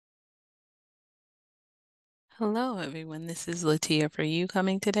Hello, everyone. This is Latia for you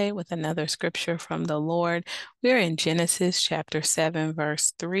coming today with another scripture from the Lord. We're in Genesis chapter 7,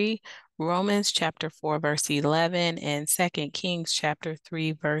 verse 3, Romans chapter 4, verse 11, and Second Kings chapter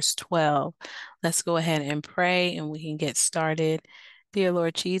 3, verse 12. Let's go ahead and pray and we can get started. Dear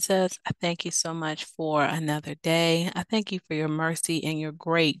Lord Jesus, I thank you so much for another day. I thank you for your mercy and your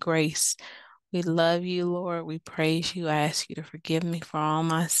great grace. We love you, Lord. We praise you. I ask you to forgive me for all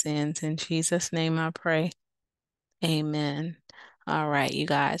my sins. In Jesus' name I pray. Amen. All right, you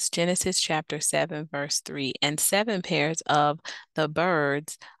guys. Genesis chapter 7, verse 3. And seven pairs of the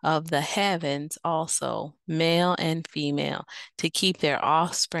birds of the heavens also, male and female, to keep their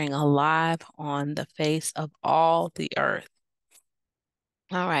offspring alive on the face of all the earth.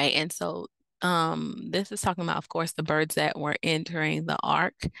 All right, and so this is talking about, of course, the birds that were entering the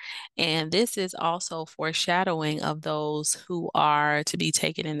ark. And this is also foreshadowing of those who are to be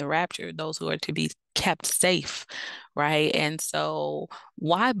taken in the rapture, those who are to be kept safe, right? And so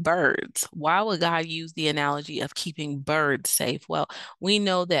why birds? Why would God use the analogy of keeping birds safe? Well, we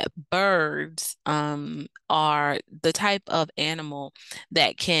know that birds are the type of animal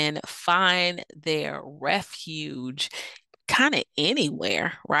that can find their refuge kind of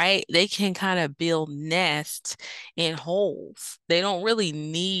anywhere, right? They can kind of build nests in holes. They don't really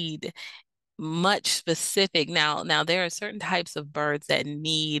need much specific. Now there are certain types of birds that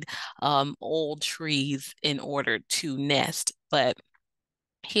need old trees in order to nest, but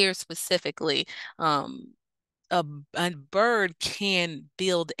here specifically, um, a bird can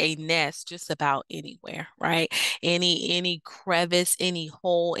build a nest just about anywhere, right? Any crevice, any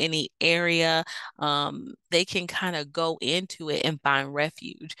hole, any area, they can kind of go into it and find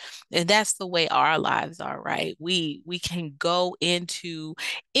refuge. And that's the way our lives are, right? We can go into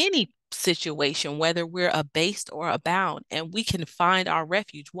any situation, whether we're abased or abound, and we can find our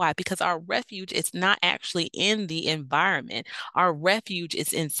refuge. Why? Because our refuge is not actually in the environment. Our refuge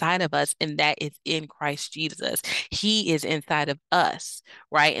is inside of us, and that is in Christ Jesus. He is inside of us,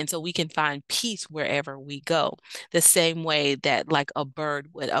 right? And so we can find peace wherever we go. The same way that, like a bird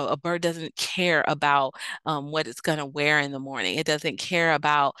would, a bird doesn't care about what it's going to wear in the morning. It doesn't care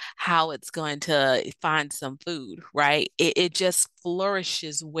about how it's going to find some food, right? It just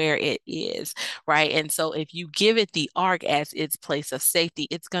flourishes where it is, right? And so if you give it the ark as its place of safety,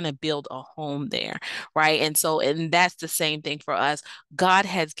 it's going to build a home there, right? And that's the same thing for us. God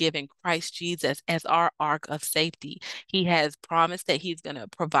has given Christ Jesus as our ark of safety. He has promised that he's going to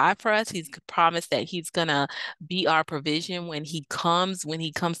provide for us. He's promised that he's going to be our provision when he comes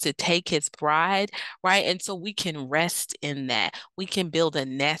to take his bride, right? And so we can rest in that. We can build a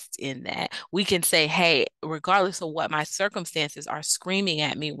nest in that. We can say, hey, regardless of what my circumstances are screaming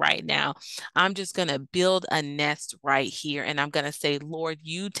at me right now, I'm just going to build a nest right here. And I'm going to say, Lord,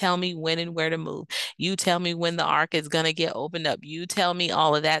 you tell me when and where to move. You tell me when the ark is going to get opened up. You tell me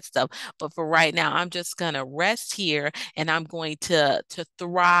all of that stuff. But for right now, I'm just going to rest here and I'm going to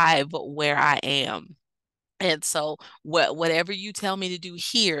thrive where I am. And so whatever you tell me to do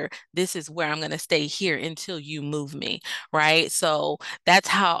here, this is where I'm going to stay here until you move me, right? So that's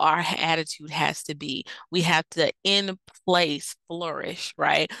how our attitude has to be. We have to in place flourish,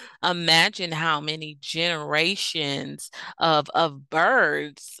 right? Imagine how many generations of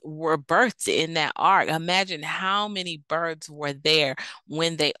birds were birthed in that ark. Imagine how many birds were there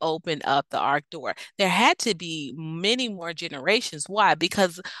when they opened up the ark door. There had to be many more generations. Why?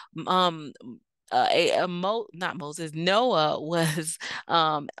 Because um not Moses, Noah was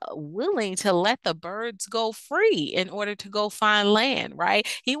willing to let the birds go free in order to go find land, right?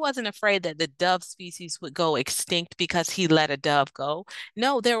 He wasn't afraid that the dove species would go extinct because he let a dove go.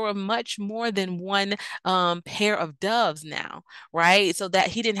 No, there were much more than one pair of doves now, right? So that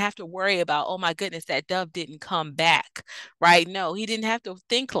he didn't have to worry about, oh my goodness, that dove didn't come back, right? No, he didn't have to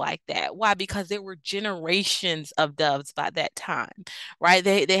think like that. Why? Because there were generations of doves by that time, right?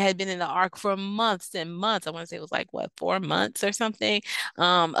 They had been in the ark for months and months. I want to say it was like what, 4 months or something,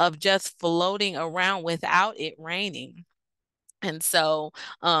 of just floating around without it raining. And so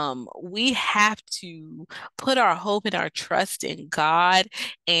we have to put our hope and our trust in God,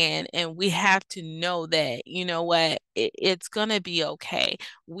 and we have to know that, you know what, it's gonna be okay.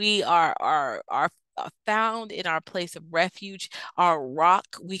 We are found in our place of refuge, our rock.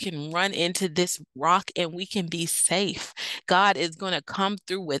 We can run into this rock and we can be safe. God is going to come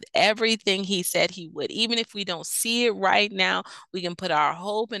through with everything he said he would. Even if we don't see it right now, we can put our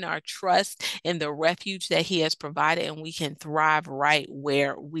hope and our trust in the refuge that he has provided, and we can thrive right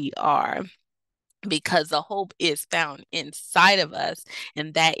where we are. because the hope is found inside of us,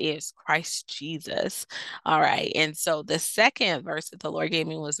 and that is Christ Jesus. All right. And so the second verse that the Lord gave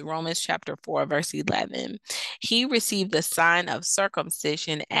me was Romans chapter 4, verse 11. He received the sign of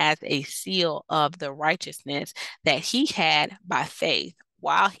circumcision as a seal of the righteousness that he had by faith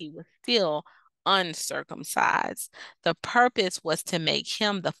while he was still uncircumcised. The purpose was to make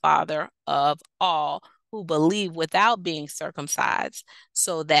him the father of all who believe without being circumcised,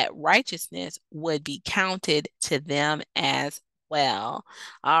 so that righteousness would be counted to them as well.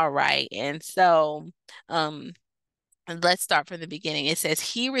 All right. And so, um, let's start from the beginning. It says,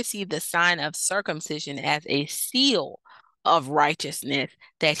 he received the sign of circumcision as a seal of righteousness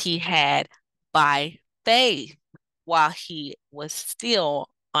that he had by faith while he was still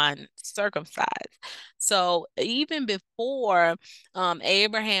uncircumcised. So even before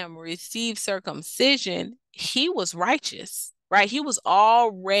Abraham received circumcision, he was righteous, right? He was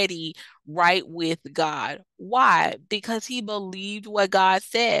already right with God. Why? Because he believed what God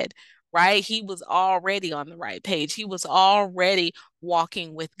said, right? He was already on the right page. He was already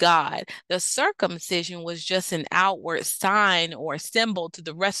walking with God. The circumcision was just an outward sign or symbol to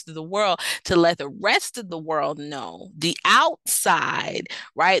the rest of the world to let the rest of the world know the outside,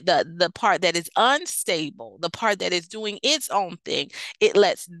 right? The part that is unstable, the part that is doing its own thing. It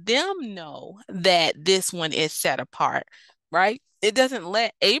lets them know that this one is set apart, right? It doesn't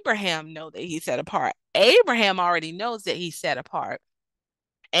let Abraham know that he's set apart. Abraham already knows that he's set apart.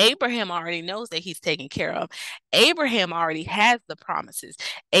 Abraham already knows that he's taken care of. Abraham already has the promises.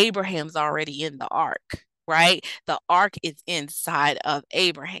 Abraham's already in the ark, right? The ark is inside of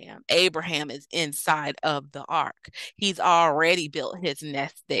Abraham. Abraham is inside of the ark. He's already built his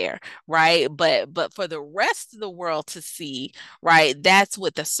nest there, right? But for the rest of the world to see, right? That's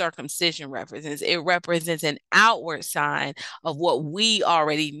what the circumcision represents. It represents an outward sign of what we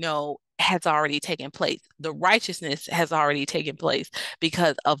already know has already taken place. The righteousness has already taken place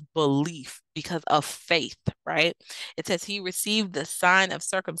because of belief, because of faith, right? It says he received the sign of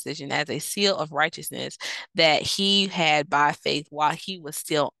circumcision as a seal of righteousness that he had by faith while he was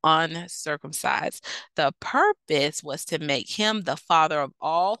still uncircumcised. The purpose was to make him the father of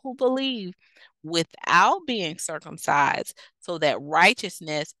all who believe without being circumcised, so that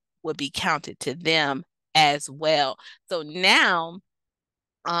righteousness would be counted to them as well. So now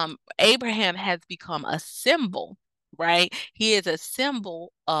Abraham has become a symbol, right? He is a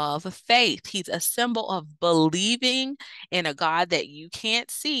symbol of faith. He's a symbol of believing in a God that you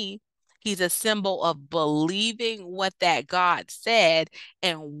can't see. He's a symbol of believing what that God said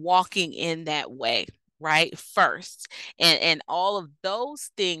and walking in that way, right? First. And all of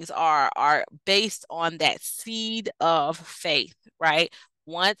those things are based on that seed of faith, right?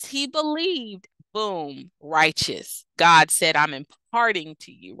 Once he believed, boom, righteous. God said, I'm imparting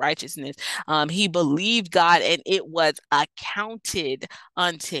to you righteousness. He believed God and it was accounted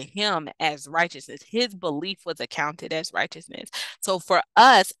unto him as righteousness. His belief was accounted as righteousness. So for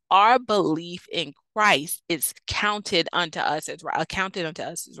us, our belief in Christ is counted unto us as accounted unto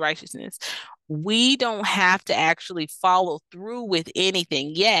us as righteousness. We don't have to actually follow through with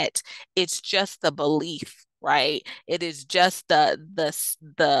anything yet. It's just the belief, right? It is just the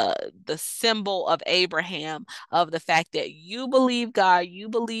symbol of Abraham, of the fact that you believe God, you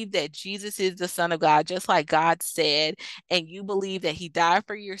believe that Jesus is the Son of God, just like God said, and you believe that he died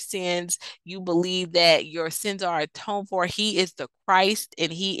for your sins. You believe that your sins are atoned for. He is the Christ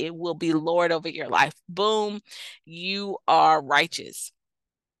and he it will be Lord over your life. Boom, you are righteous,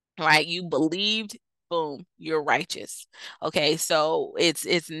 right? You believed, boom, you're righteous. Okay, so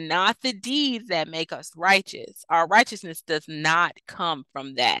it's not the deeds that make us righteous. Our righteousness does not come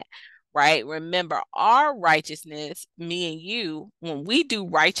from that. Right? Remember, our righteousness, me and you, when we do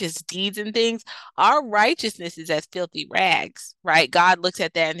righteous deeds and things, our righteousness is as filthy rags, right? God looks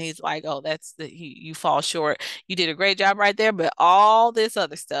at that and he's like, oh, you fall short. You did a great job right there, but all this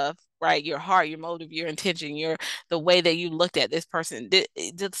other stuff, right? Your heart, your motive, your intention, the way that you looked at this person,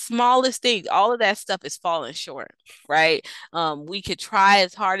 the smallest thing, all of that stuff is falling short, right? We could try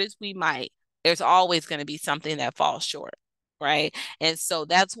as hard as we might. There's always going to be something that falls short, right? And so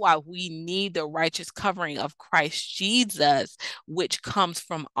that's why we need the righteous covering of Christ Jesus, which comes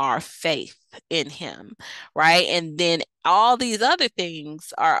from our faith in him, right? And then all these other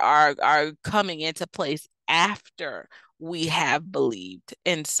things are coming into place after we have believed.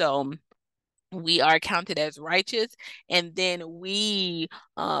 And so we are counted as righteous, and then we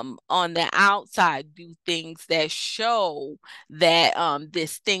on the outside do things that show that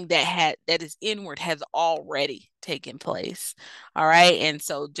this thing that is inward has already taking place. All right. And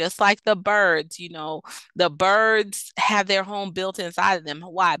so just like the birds, you know, the birds have their home built inside of them.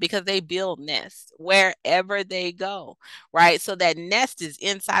 Why? Because they build nests wherever they go, right? So that nest is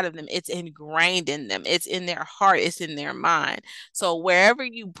inside of them. It's ingrained in them. It's in their heart. It's in their mind. So wherever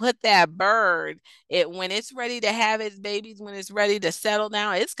you put that bird, when it's ready to have its babies, when it's ready to settle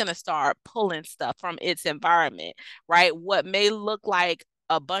down, it's gonna start pulling stuff from its environment, right? What may look like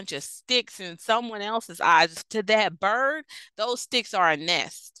a bunch of sticks in someone else's eyes, to that bird, those sticks are a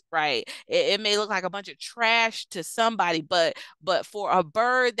nest, right? It may look like a bunch of trash to somebody, but for a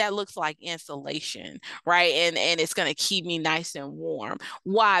bird, that looks like insulation, right? And it's gonna keep me nice and warm.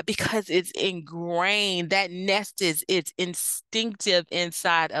 Why? Because it's ingrained. That nest is it's instinctive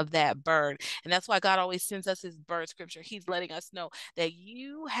inside of that bird. And that's why God always sends us his bird scripture. He's letting us know that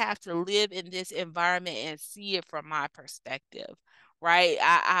you have to live in this environment and see it from my perspective, right?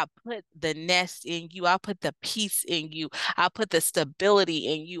 I put the nest in you. I put the peace in you. I put the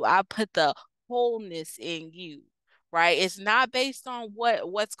stability in you. I put the wholeness in you. Right? It's not based on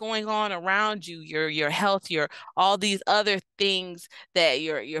what's going on around you, your health, your all these other things that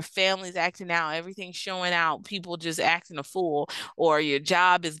your family's acting out, everything's showing out, people just acting a fool, or your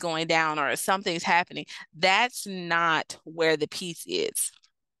job is going down, or something's happening. That's not where the peace is.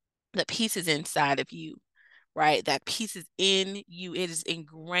 The peace is inside of you, right? That peace is in you. It is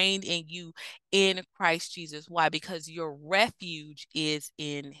ingrained in you in Christ Jesus. Why? Because your refuge is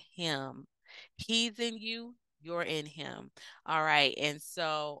in him. He's in you. You're in him. All right. And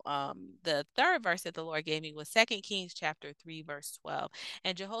so the third verse that the Lord gave me was 2 Kings chapter 3, verse 12.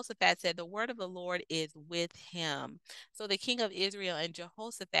 And Jehoshaphat said, the word of the Lord is with him. So the king of Israel and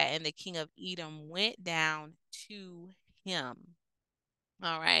Jehoshaphat and the king of Edom went down to him.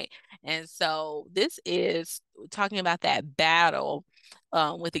 All right. And so this is talking about that battle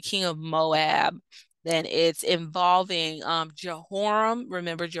with the king of Moab. Then it's involving Jehoram.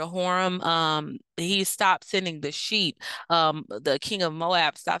 Remember Jehoram, he stopped sending the sheep. The king of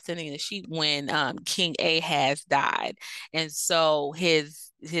Moab stopped sending the sheep when King Ahaz died. And so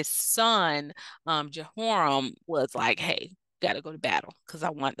his son, Jehoram, was like, hey, got to go to battle because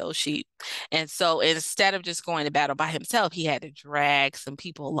I want those sheep. And so instead of just going to battle by himself, he had to drag some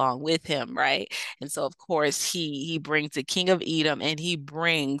people along with him, right? And so of course he brings the king of Edom and he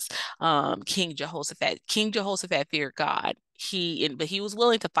brings King Jehoshaphat. King Jehoshaphat feared God. But he was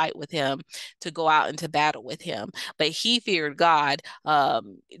willing to fight with him, to go out into battle with him, but he feared God.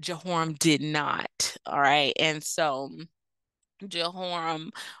 Jehoram did not. All right. And so Jehoram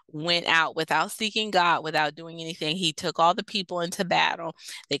went out without seeking God, without doing anything. He took all the people into battle.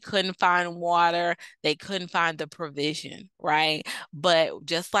 They couldn't find water. They couldn't find the provision, right? But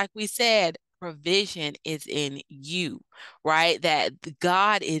just like we said, provision is in you, right? That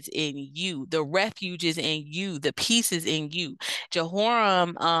God is in you. The refuge is in you. The peace is in you.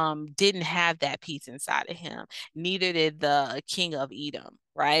 Jehoram didn't have that peace inside of him. Neither did the king of Edom,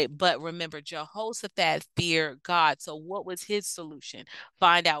 right? But remember, Jehoshaphat feared God. So what was his solution?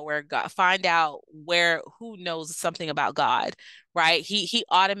 Find out who knows something about God, right? He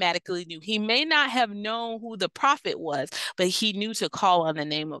automatically knew. He may not have known who the prophet was, but he knew to call on the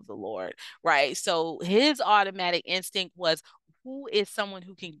name of the Lord, right? So his automatic instinct was, who is someone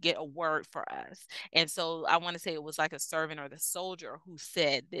who can get a word for us? And so I want to say it was like a servant or the soldier who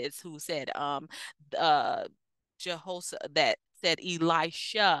said this, who said, uh, that said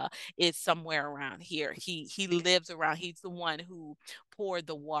Elisha is somewhere around here. He lives around. He's the one who poured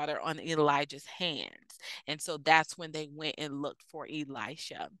the water on Elijah's hands. And so that's when they went and looked for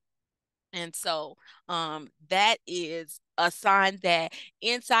Elisha. And so that is a sign that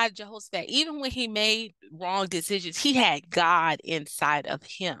inside Jehoshaphat, even when he made wrong decisions, he had God inside of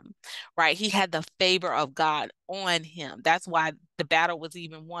him, right? He had the favor of God on him. That's why the battle was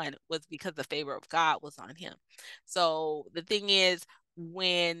even won, was because the favor of God was on him. So the thing is,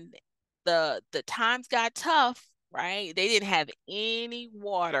 when the times got tough, right? They didn't have any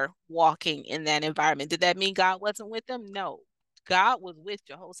water walking in that environment. Did that mean God wasn't with them? No. God was with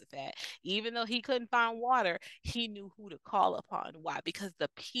Jehoshaphat. Even though he couldn't find water, he knew who to call upon. Why? Because the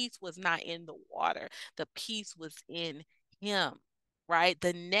peace was not in the water, the peace was in him, right?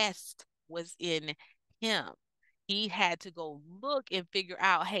 The nest was in him. He had to go look and figure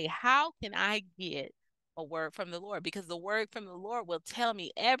out, hey, how can I get a word from the Lord? Because the word from the Lord will tell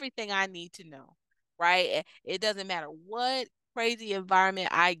me everything I need to know, right? It doesn't matter what crazy environment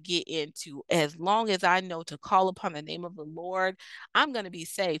I get into, as long as I know to call upon the name of the Lord, I'm going to be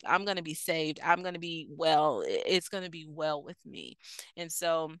safe. I'm going to be saved. I'm going to be well. It's going to be well with me. And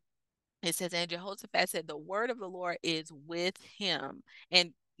so it says, and Jehoshaphat said, the word of the Lord is with him.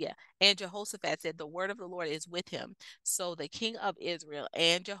 And Yeah. And Jehoshaphat said, the word of the Lord is with him. So the king of Israel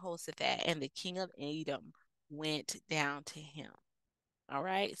and Jehoshaphat and the king of Edom went down to him. All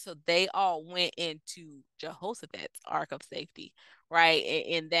right. So they all went into Jehoshaphat's ark of safety, right?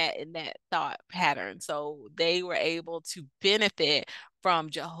 In that thought pattern. So they were able to benefit from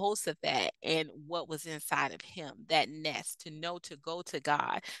Jehoshaphat and what was inside of him, that nest to know to go to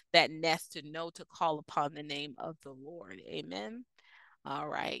God, that nest to know to call upon the name of the Lord. Amen. All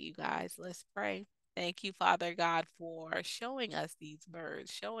right, you guys, let's pray. Thank you, Father God, for showing us these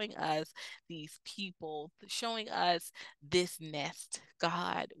birds, showing us these people, showing us this nest,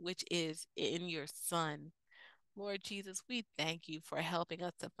 God, which is in your Son. Lord Jesus, we thank you for helping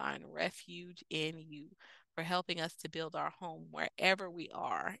us to find refuge in you, for helping us to build our home wherever we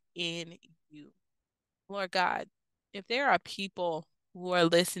are in you. Lord God, if there are people who are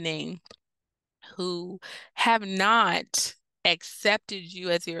listening who have not accepted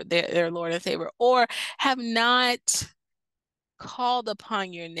you as their Lord and Savior, or have not called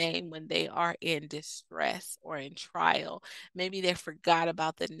upon your name when they are in distress or in trial. Maybe they forgot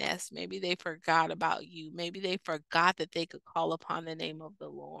about the nest. Maybe they forgot about you. Maybe they forgot that they could call upon the name of the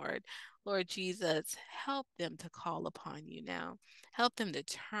Lord. Lord Jesus, help them to call upon you now. Help them to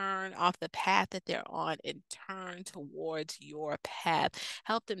turn off the path that they're on and turn towards your path.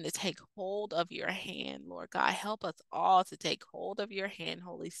 Help them to take hold of your hand, Lord God. Help us all to take hold of your hand,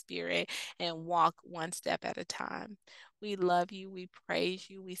 Holy Spirit, and walk one step at a time. We love you. We praise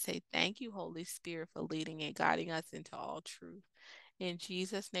you. We say thank you, Holy Spirit, for leading and guiding us into all truth. In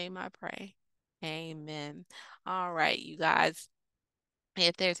Jesus' name I pray. Amen. All right, you guys.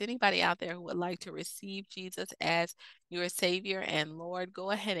 If there's anybody out there who would like to receive Jesus as your Savior and Lord,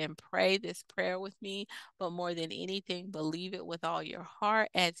 go ahead and pray this prayer with me. But more than anything, believe it with all your heart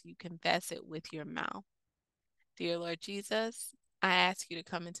as you confess it with your mouth. Dear Lord Jesus, I ask you to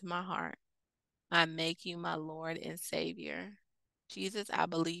come into my heart. I make you my Lord and Savior. Jesus, I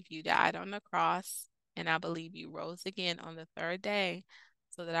believe you died on the cross, and I believe you rose again on the third day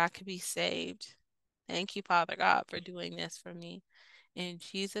so that I could be saved. Thank you, Father God, for doing this for me. In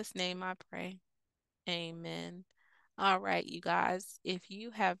Jesus' name I pray. Amen. All right, you guys, if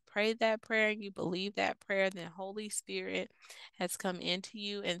you have prayed that prayer and you believe that prayer, then Holy Spirit has come into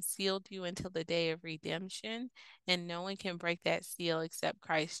you and sealed you until the day of redemption. And no one can break that seal except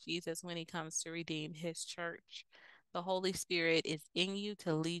Christ Jesus when he comes to redeem his church. The Holy Spirit is in you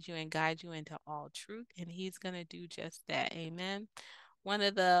to lead you and guide you into all truth, and he's going to do just that. Amen. One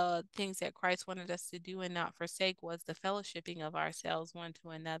of the things that Christ wanted us to do and not forsake was the fellowshipping of ourselves one to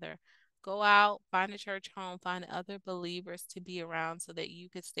another. Go out, find a church home, find other believers to be around so that you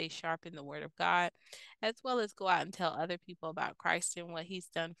could stay sharp in the Word of God, as well as go out and tell other people about Christ and what He's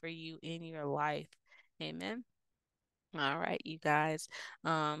done for you in your life. Amen. All right, you guys.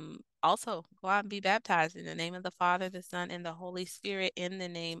 Also, go out and be baptized in the name of the Father, the Son, and the Holy Spirit in the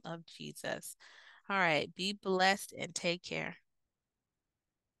name of Jesus. All right, be blessed and take care.